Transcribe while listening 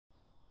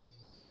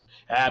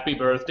Happy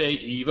birthday,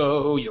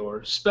 Evo,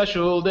 your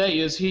special day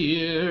is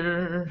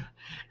here.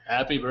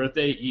 Happy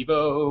birthday,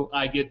 Evo,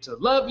 I get to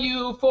love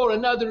you for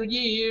another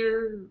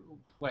year.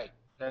 Wait,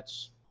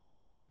 that's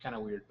kind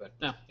of weird, but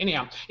no.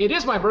 Anyhow, it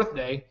is my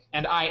birthday,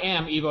 and I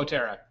am Evo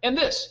Terra, and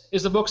this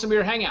is the Books and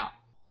Beer Hangout.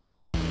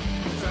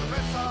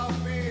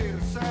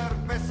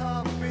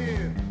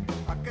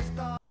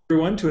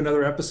 Everyone, to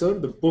another episode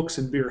of the Books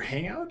and Beer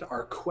Hangout,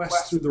 our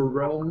quest through the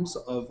realms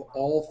of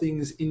all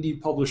things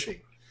indie publishing.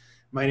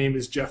 My name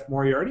is Jeff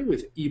Moriarty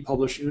with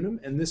ePublish Unum,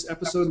 and this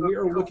episode we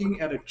are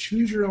looking at a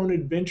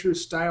choose-your-own-adventure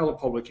style of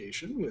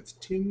publication with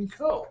Tim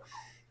Coe,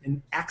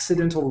 an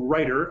accidental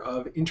writer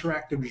of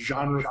interactive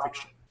genre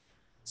fiction.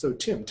 So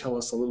Tim, tell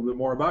us a little bit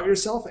more about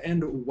yourself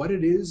and what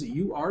it is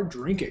you are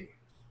drinking.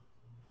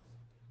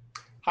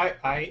 Hi,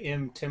 I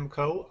am Tim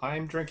Coe.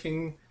 I'm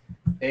drinking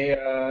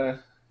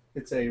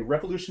it's a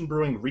Revolution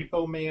Brewing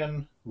Repo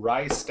Man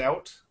Rye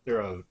Stout.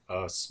 They're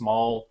a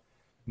small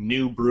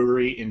new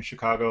brewery in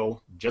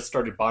Chicago. Just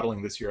started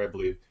bottling this year, I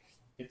believe.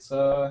 It's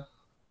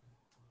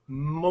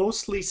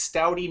mostly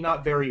stouty,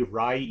 not very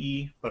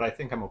rye-y, but I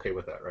think I'm okay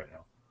with that right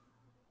now.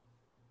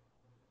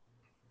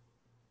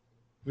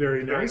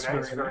 Very nice,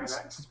 very nice.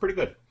 It's pretty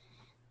good.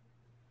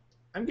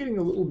 I'm getting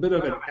a little bit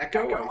of an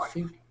echo. I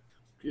think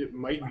it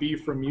might be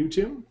from you,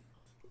 Tim.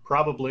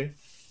 Probably.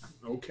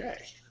 Okay.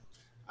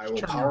 I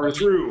will power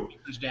through.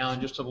 Down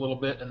just a little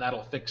bit, and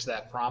that'll fix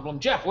that problem.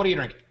 Jeff, what are you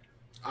drinking?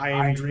 I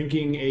am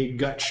drinking a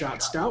Gut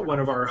Shot Stout, one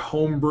of our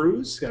home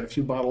brews. Got a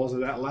few bottles of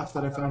that left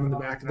that I found in the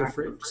back of the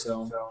fridge,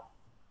 so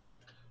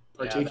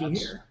partaking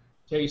here.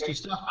 Tasty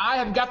stuff. I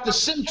have got the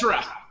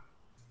Simtra,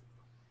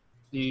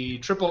 the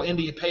Triple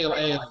India Pale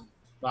Ale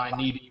by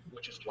Needy,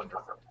 which is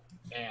wonderful,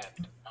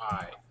 and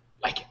I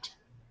like it.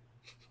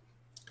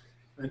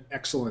 An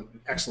excellent,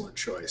 excellent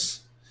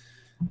choice.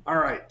 All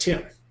right,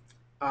 Tim.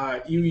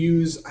 You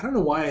use, I don't know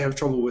why I have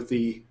trouble with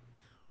the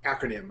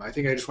acronym. I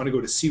think I just want to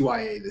go to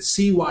CYA, the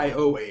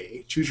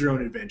CYOA, Choose Your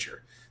Own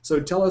Adventure. So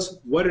tell us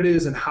what it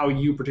is and how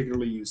you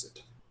particularly use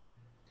it.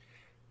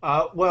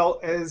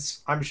 Well, as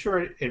I'm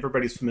sure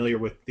everybody's familiar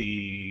with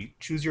the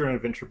Choose Your Own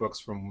Adventure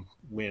books from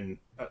when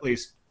at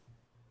least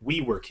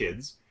we were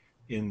kids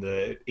in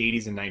the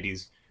 80s and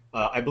 90s,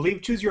 I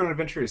believe Choose Your Own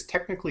Adventure is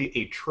technically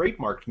a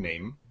trademarked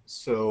name,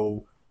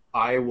 so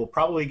I will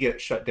probably get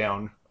shut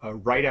down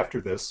right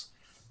after this.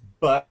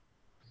 But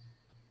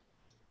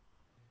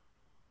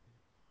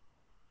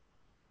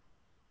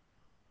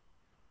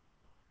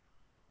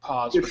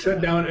pause. Get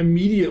shut down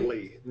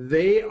immediately.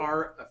 They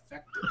are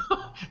effective.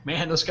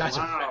 Man, those guys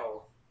are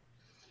effective.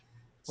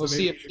 We'll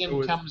see if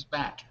Tim comes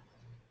back.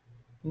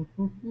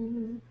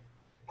 You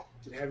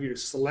have you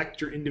select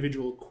your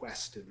individual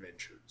quest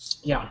adventures.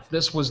 Yeah,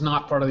 this was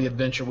not part of the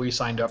adventure we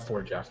signed up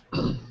for, Jeff.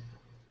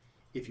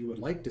 If you would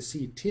like to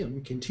see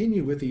Tim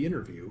continue with the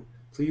interview,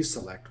 please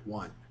select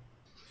 1.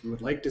 If you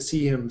would like to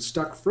see him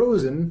stuck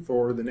frozen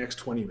for the next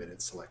 20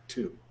 minutes, select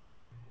 2.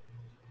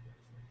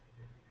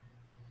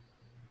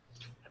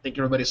 I think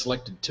everybody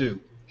selected 2.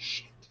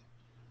 Shit.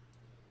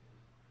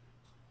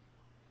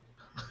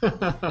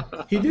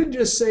 He did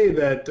just say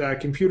that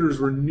computers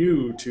were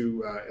new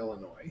to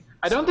Illinois.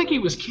 I don't think he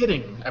was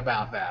kidding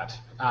about that.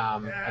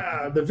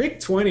 Yeah, the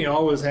VIC-20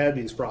 always had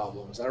these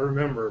problems. I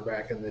remember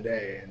back in the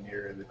day, and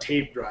the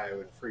tape drive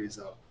would freeze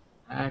up.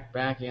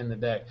 Back in the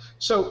day.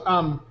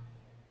 So,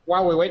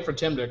 while we wait for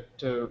Tim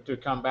to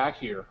come back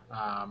here,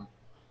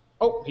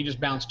 oh, he just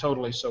bounced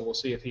totally, so we'll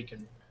see if he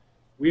can.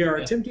 We are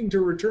attempting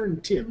to return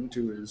Tim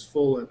to his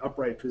full and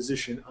upright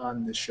position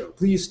on this show.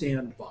 Please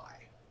stand by.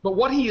 But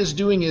what he is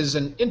doing is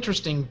an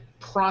interesting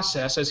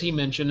process, as he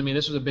mentioned. I mean,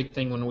 this was a big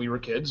thing when we were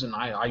kids, and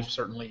I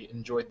certainly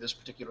enjoyed this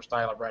particular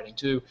style of writing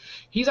too.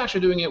 He's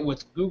actually doing it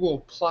with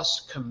Google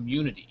Plus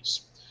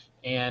communities,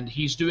 and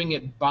he's doing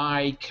it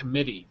by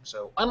committee.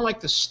 So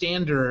unlike the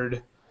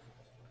standard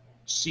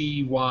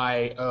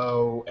CYOA,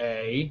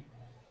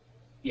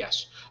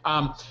 yes,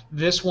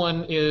 this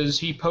one is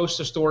he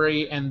posts a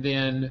story and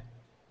then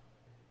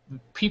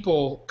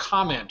people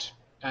comment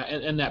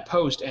in that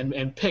post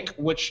and pick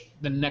which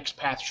the next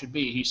path should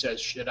be. He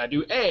says, should I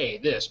do A,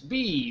 this,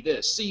 B,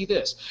 this, C,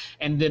 this?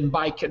 And then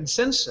by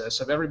consensus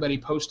of everybody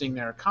posting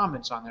their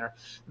comments on there,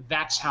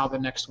 that's how the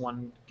next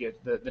one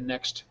the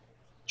next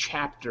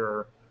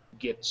chapter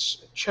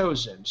gets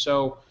chosen.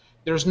 So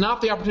there's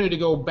not the opportunity to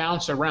go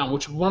bounce around,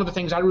 which one of the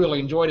things I really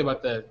enjoyed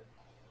about the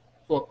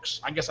books,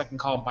 I guess I can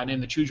call them by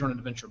name, the Choose Your Own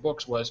Adventure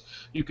books, was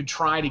you could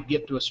try to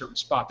get to a certain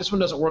spot. This one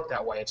doesn't work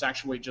that way. It's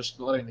actually just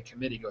letting the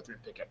committee go through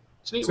and pick it.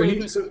 So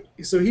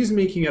he's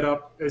making it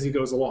up as he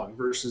goes along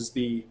versus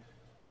the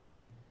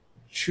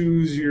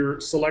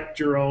select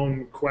your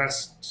own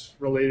quest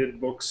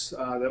related books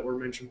that were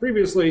mentioned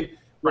previously,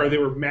 where they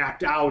were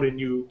mapped out and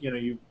you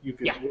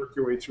could work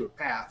your way through a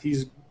path.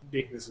 He's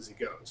making this as he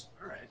goes.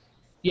 All right.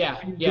 Yeah.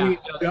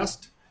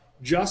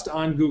 Just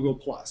on Google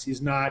Plus.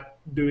 He's not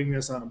doing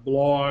this on a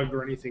blog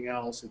or anything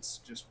else. It's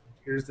just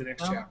here's the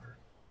next chapter.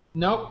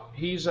 Nope.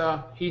 He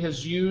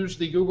has used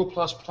the Google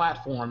Plus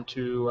platform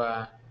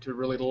to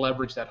really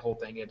leverage that whole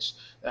thing. It's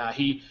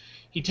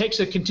he takes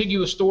a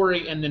contiguous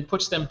story and then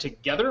puts them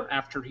together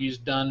after he's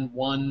done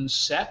one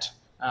set,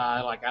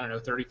 like, I don't know,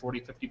 30, 40,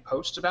 50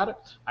 posts about it.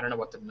 I don't know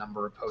what the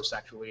number of posts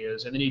actually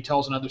is. And then he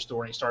tells another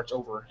story and he starts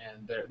over,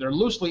 and they're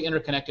loosely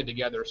interconnected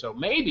together. So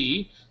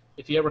maybe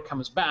if he ever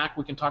comes back,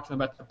 we can talk to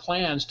him about the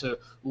plans to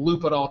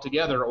loop it all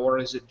together, or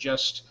is it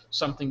just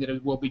something that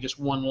it will be just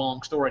one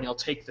long story and he'll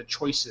take the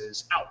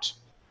choices out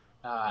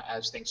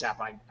as things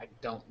happen? I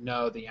don't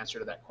know the answer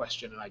to that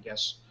question, and I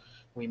guess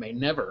we may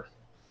never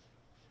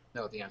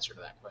know the answer to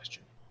that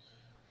question.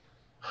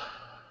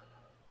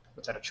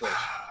 What's that a choice?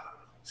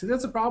 See,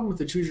 that's the problem with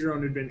the Choose Your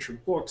Own Adventure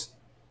books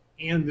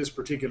and this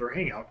particular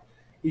hangout,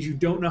 is you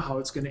don't know how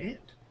it's going to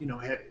end. You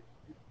know,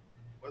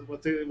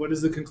 what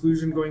is the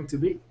conclusion going to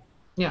be?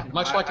 Yeah,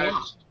 much like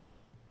Lost.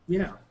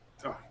 Yeah.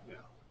 Oh, yeah.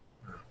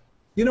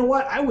 You know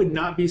what? I would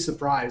not be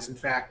surprised. In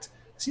fact,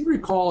 I seem to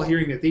recall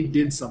hearing that they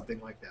did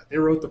something like that. They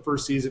wrote the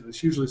first season, it was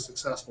hugely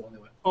successful, and they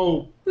went,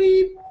 oh,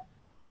 beep,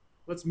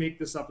 let's make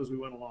this up as we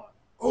went along.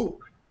 Oh.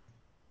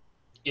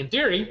 In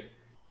theory.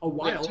 A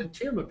wild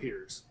Tim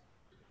appears.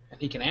 And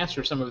he can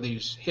answer some of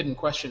these hidden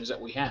questions that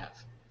we have.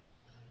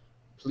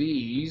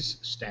 Please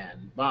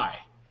stand by.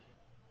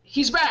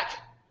 He's back!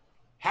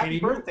 Happy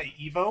birthday,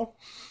 Evo.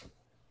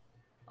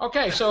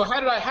 Okay, so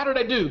how did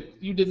I do?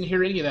 You didn't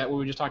hear any of that what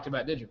we just talked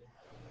about, did you?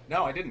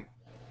 No, I didn't.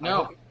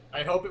 No.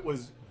 I hope it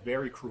was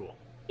very cruel.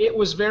 It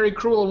was very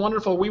cruel and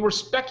wonderful. We were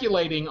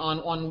speculating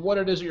on what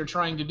it is that you're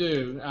trying to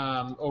do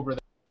over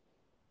there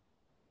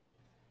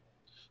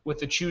with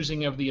the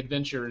choosing of the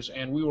adventures,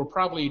 and we were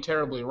probably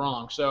terribly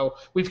wrong. So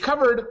we've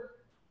covered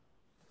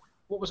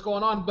what was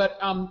going on, but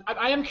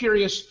I am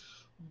curious.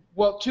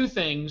 Well, two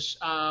things.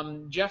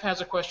 Jeff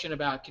has a question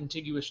about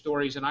contiguous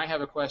stories, and I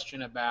have a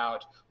question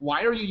about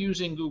why are you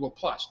using Google+?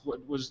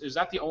 Is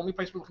that the only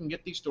place people can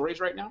get these stories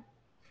right now?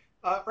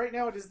 Right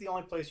now, it is the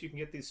only place you can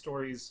get these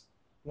stories.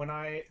 When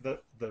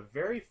the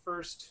very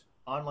first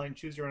online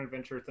Choose Your Own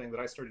Adventure thing that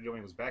I started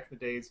doing was back in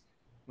the days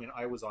when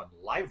I was on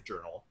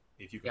LiveJournal,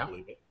 if you can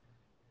believe it.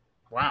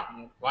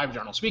 Wow,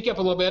 LiveJournal. Speak up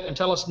a little bit and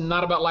tell us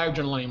not about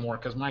LiveJournal anymore,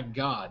 because my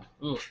God.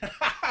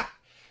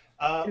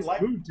 His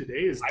mood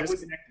today is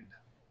disconnected.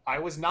 I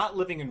was not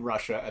living in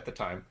Russia at the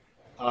time.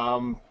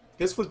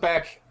 This was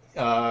back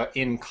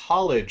in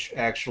college,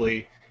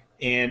 actually,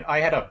 and I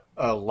had a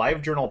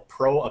LiveJournal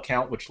Pro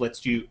account which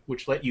let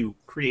you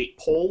create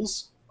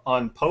polls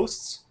on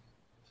posts,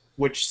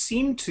 which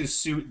seemed to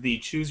suit the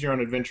Choose Your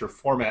Own Adventure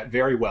format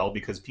very well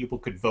because people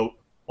could vote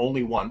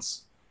only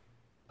once.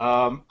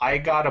 I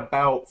got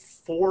about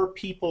 4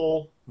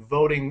 people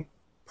voting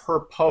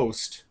per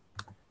post,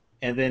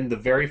 and then the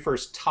very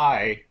first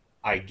tie,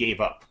 I gave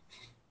up.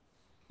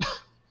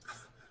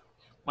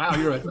 Wow,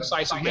 you're a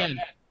decisive man.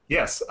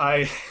 Yes,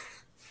 I'm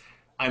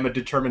a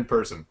determined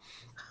person.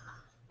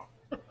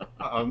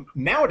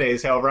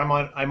 Nowadays, however,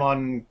 I'm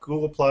on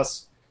Google+.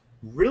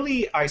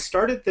 Really, I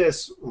started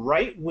this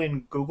right when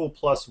Google+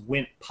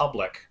 went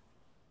public,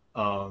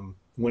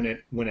 when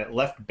it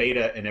left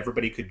beta and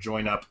everybody could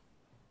join up.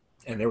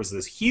 And there was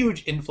this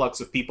huge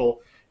influx of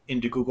people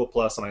into Google+,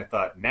 and I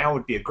thought now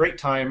would be a great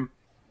time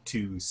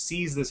to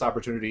seize this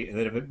opportunity. And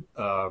then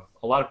a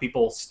lot of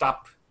people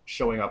stopped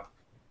showing up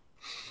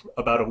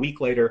about a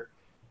week later.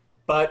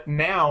 But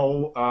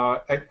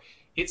now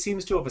it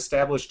seems to have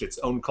established its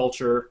own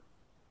culture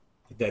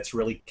that's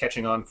really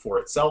catching on for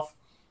itself.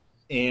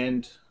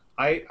 And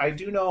I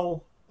do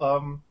know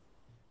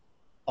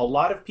a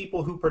lot of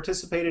people who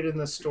participated in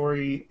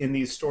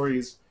these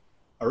stories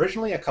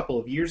originally a couple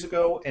of years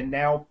ago, and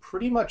now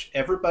pretty much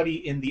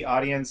everybody in the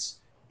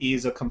audience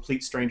is a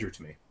complete stranger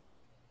to me.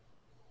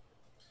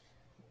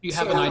 Do you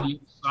have an idea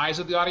of the size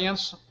of the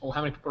audience, or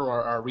how many people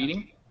are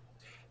reading?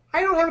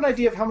 I don't have an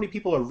idea of how many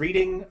people are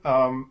reading.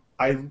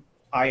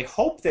 I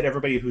hope that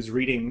everybody who's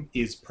reading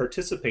is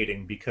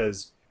participating,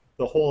 because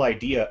the whole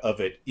idea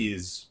of it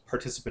is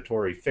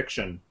participatory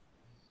fiction.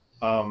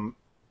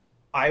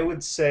 I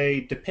would say,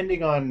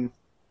 depending on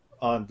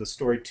the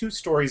story, 2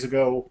 stories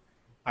ago,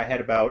 I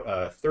had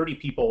about 30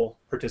 people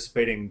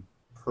participating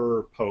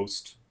per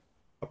post,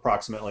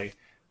 approximately.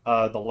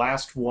 The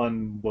last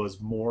one was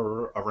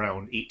more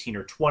around 18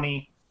 or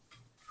 20.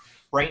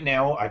 Right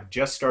now, I've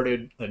just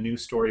started a new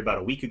story about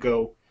a week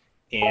ago,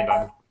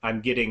 and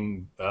I'm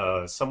getting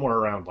somewhere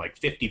around like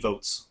 50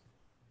 votes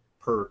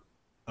per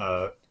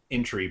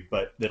entry,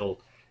 but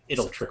it'll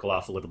trickle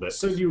off a little bit.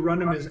 So do you run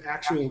them as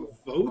actual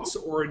votes,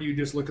 or do you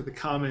just look at the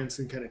comments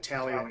and kind of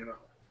tally it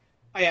up?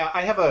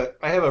 I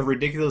have a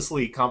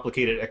ridiculously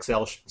complicated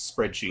Excel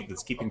spreadsheet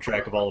that's keeping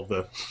track of all of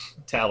the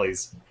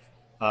tallies.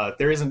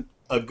 There isn't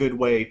a good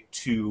way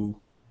to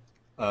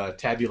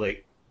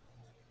tabulate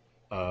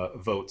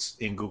votes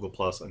in Google+,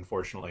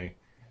 unfortunately,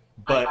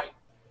 but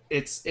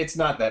it's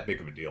not that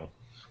big of a deal.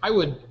 I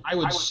would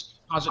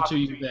posit to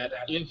you that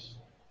if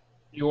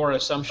your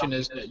assumption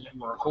is that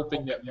you are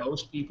hoping that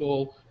most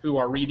people who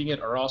are reading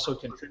it are also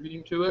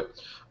contributing to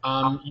it,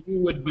 you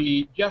would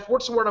be, Jeff,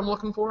 what's the word I'm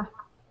looking for?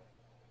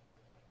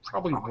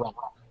 Probably wrong.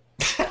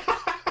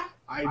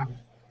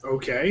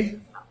 Okay.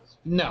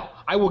 No,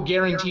 I will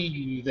guarantee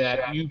you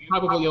that you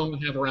probably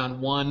only have around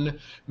 1,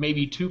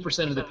 maybe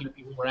 2% of the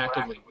people who are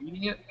actively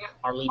reading it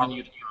are leaving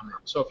you the comment.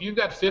 So if you've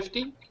got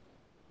 50,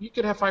 you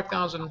could have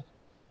 5,000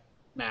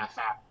 math.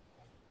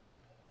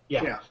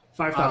 Yeah,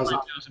 5,000.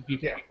 5,000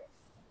 people. Yeah.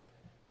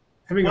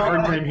 Having a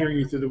hard time hearing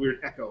you through the weird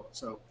echo.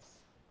 So.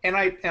 And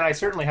I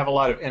certainly have a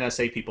lot of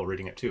NSA people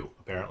reading it too,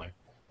 apparently.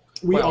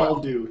 We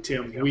all do,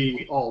 Tim.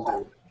 We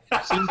all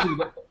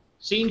do.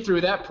 Seen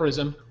through that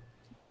prism.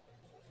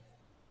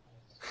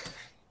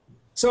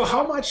 So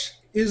how much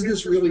is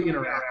this really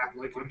interactive?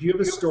 Like, do you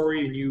have a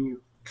story and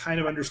you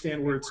kind of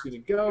understand where it's going to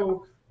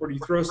go, or do you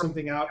throw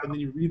something out and then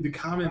you read the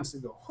comments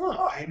and go,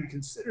 huh, I hadn't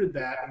considered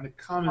that, and the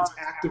comments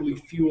actively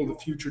fuel the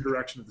future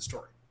direction of the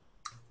story?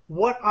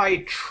 What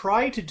I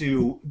try to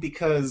do,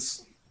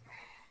 because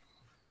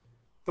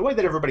the way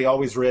that everybody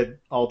always read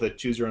all the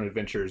Choose Your Own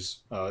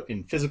Adventures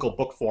in physical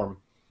book form,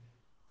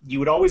 you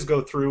would always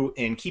go through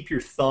and keep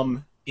your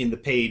thumb in the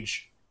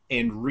page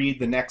and read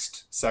the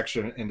next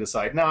section and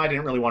decide, no, I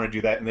didn't really want to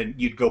do that, and then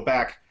you'd go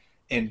back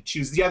and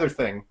choose the other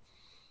thing.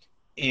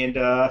 And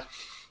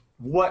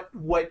what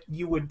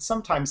you would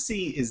sometimes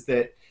see is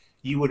that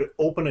you would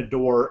open a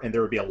door and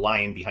there would be a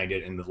lion behind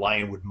it, and the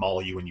lion would maul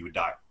you and you would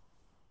die.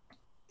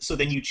 So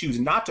then you choose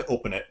not to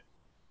open it,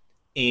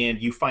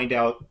 and you find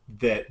out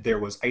that there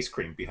was ice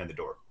cream behind the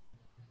door.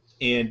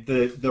 And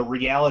the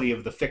reality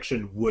of the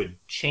fiction would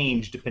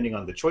change depending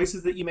on the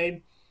choices that you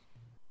made.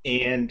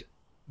 And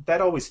that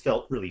always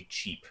felt really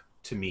cheap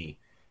to me.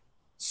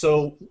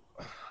 So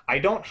I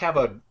don't have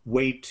a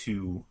way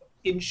to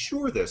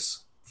ensure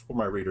this for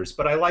my readers,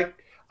 but I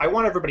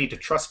want everybody to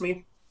trust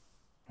me.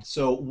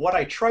 So what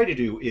I try to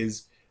do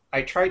is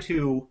I try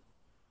to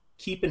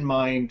keep in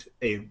mind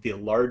the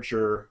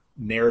larger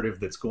narrative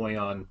that's going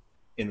on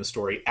in the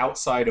story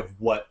outside of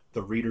what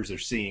the readers are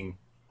seeing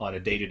on a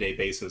day-to-day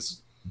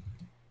basis,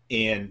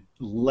 and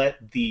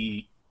let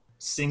the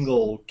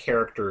single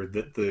character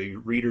that the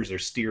readers are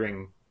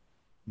steering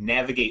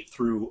navigate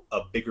through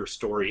a bigger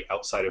story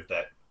outside of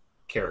that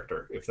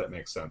character, if that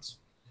makes sense.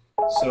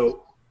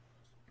 So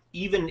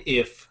even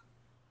if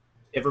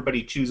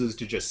everybody chooses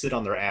to just sit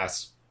on their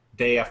ass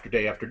day after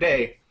day after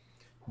day,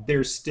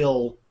 there's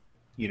still,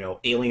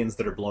 aliens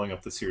that are blowing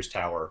up the Sears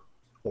Tower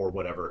or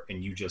whatever,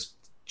 and you just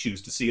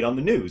choose to see it on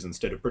the news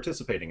instead of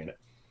participating in it.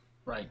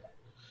 Right.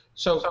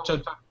 So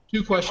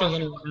 2 questions,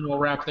 and we'll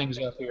wrap things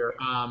up here.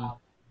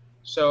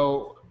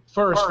 So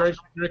first, very,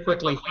 very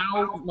quickly,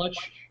 how much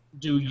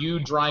do you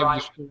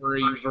drive the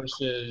story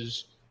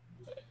versus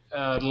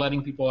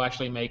letting people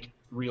actually make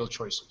real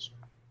choices?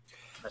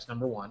 That's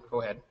number 1.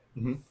 Go ahead.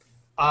 Mm-hmm.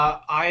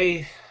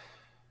 I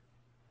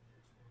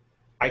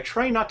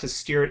try not to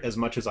steer it as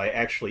much as I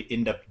actually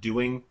end up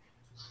doing,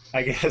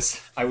 I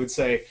guess I would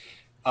say.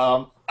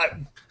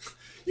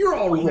 You're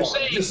all wrong.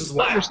 This is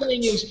what you're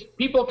saying is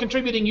people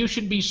contributing, you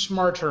should be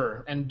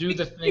smarter and do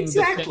the things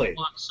that they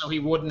want so he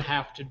wouldn't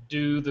have to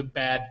do the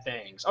bad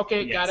things.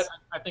 Okay, yes. Got it.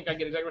 I think I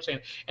get exactly what you're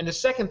saying. And the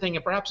second thing,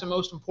 and perhaps the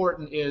most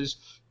important, is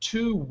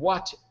to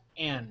what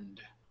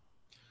end?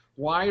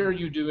 Why are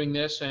you doing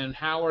this, and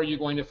how are you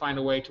going to find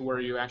a way to where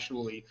you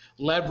actually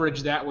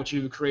leverage that which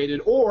you've created?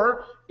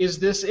 Or is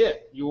this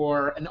it?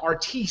 You're an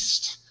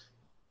artiste.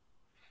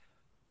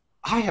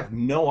 I have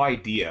no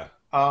idea.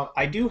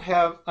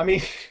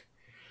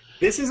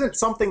 This isn't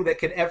something that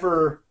could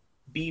ever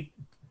be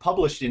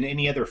published in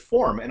any other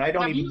form, and I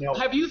don't even know.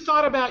 Have you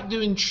thought about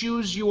doing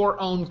choose your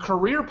own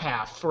career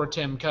path for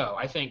Tim Coe?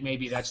 I think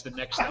maybe that's the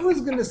next thing. I was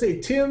going to say,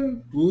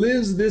 Tim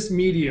lives this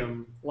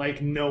medium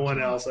like no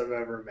one else I've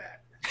ever met.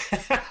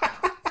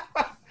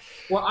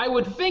 Well, I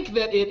would think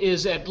that it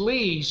is at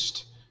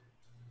least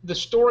the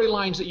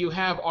storylines that you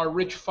have are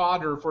rich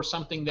fodder for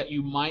something that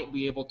you might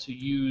be able to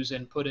use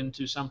and put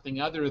into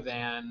something other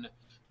than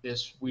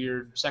this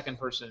weird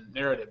second-person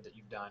narrative that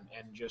you've done,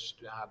 and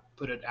just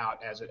put it out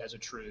as a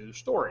true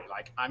story.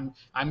 Like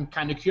I'm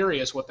kind of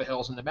curious what the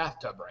hell's in the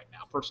bathtub right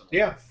now, personally.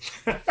 Yeah,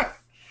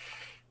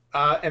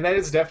 and that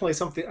is definitely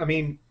something. I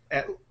mean,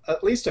 at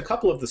least a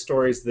couple of the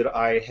stories that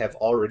I have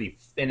already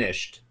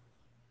finished,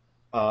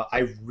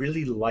 I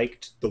really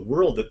liked the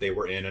world that they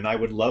were in, and I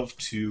would love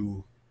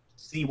to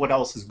see what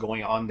else is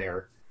going on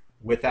there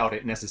without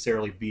it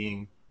necessarily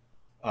being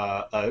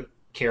a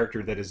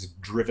character that is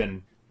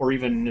driven, or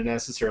even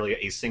necessarily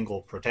a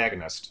single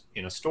protagonist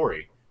in a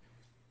story.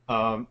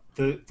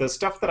 The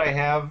stuff that I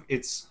have,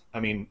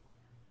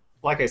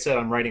 like I said,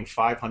 I'm writing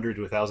 500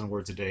 to 1,000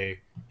 words a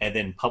day and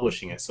then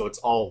publishing it, so it's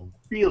all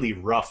really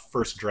rough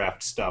first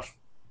draft stuff,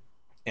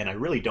 and I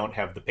really don't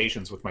have the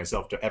patience with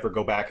myself to ever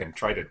go back and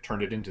try to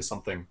turn it into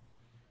something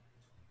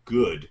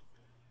good.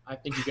 I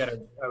think you got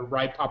a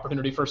ripe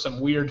opportunity for some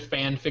weird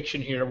fan fiction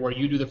here where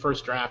you do the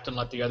first draft and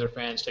let the other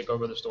fans take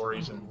over the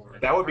stories. And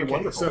that would be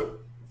wonderful. So,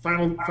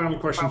 Final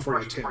question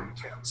for you, Tim.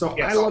 So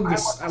yes.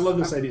 I love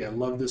this idea. I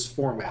love this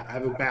format. I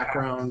have a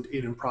background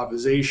in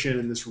improvisation,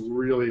 and this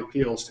really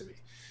appeals to me.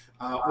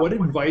 What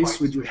advice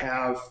would you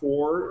have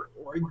for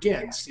or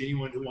against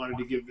anyone who wanted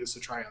to give this a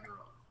try on their own?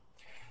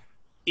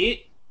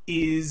 It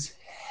is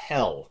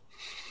hell.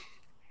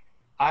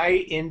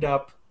 I end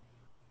up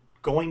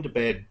going to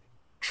bed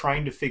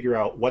trying to figure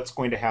out what's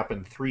going to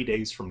happen 3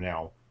 days from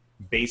now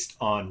based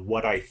on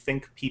what I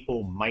think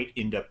people might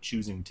end up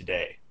choosing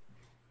today.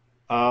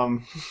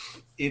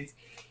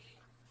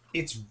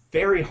 It's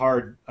very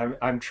hard.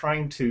 I'm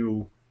trying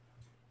to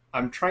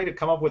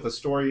come up with a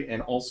story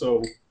and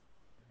also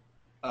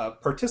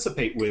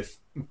participate with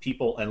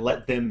people and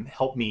let them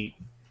help me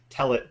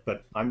tell it,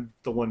 but I'm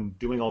the one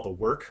doing all the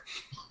work.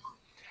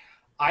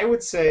 I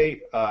would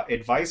say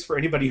advice for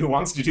anybody who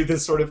wants to do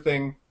this sort of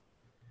thing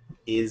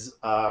is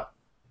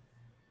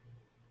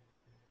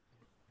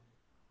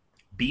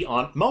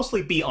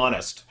mostly be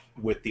honest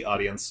with the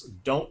audience.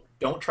 Don't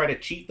try to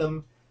cheat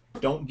them.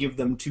 Don't give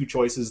them two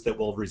choices that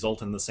will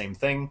result in the same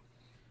thing,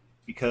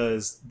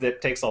 because that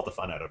takes all the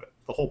fun out of it.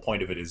 The whole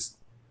point of it is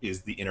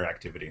the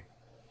interactivity.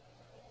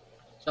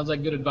 Sounds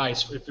like good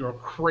advice if you're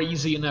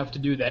crazy enough to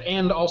do that.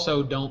 And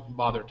also, don't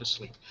bother to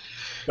sleep.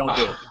 Don't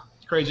do it.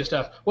 Crazy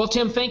stuff. Well,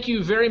 Tim, thank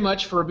you very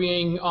much for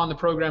being on the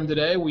program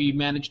today. We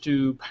managed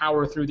to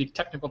power through the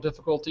technical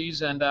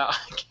difficulties, and I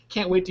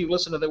can't wait to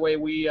listen to the way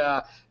we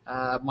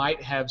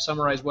might have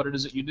summarized what it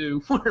is that you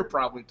do. We're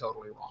probably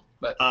totally wrong.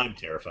 But I'm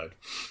terrified.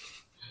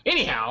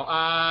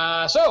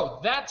 Anyhow, so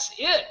that's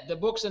it. The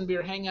Books and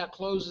Beer Hangout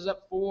closes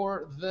up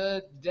for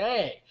the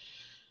day.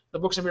 The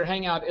Books and Beer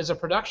Hangout is a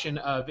production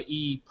of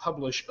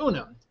ePublish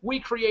Unum. We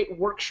create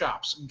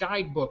workshops,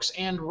 guidebooks,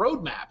 and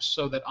roadmaps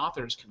so that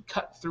authors can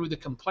cut through the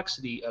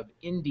complexity of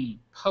indie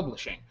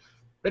publishing.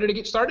 Ready to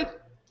get started?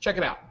 Check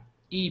it out,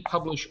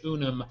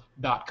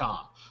 epublishunum.com.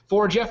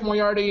 For Jeff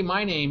Moriarty,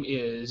 my name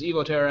is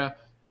Evo Terra.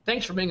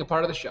 Thanks for being a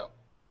part of the show.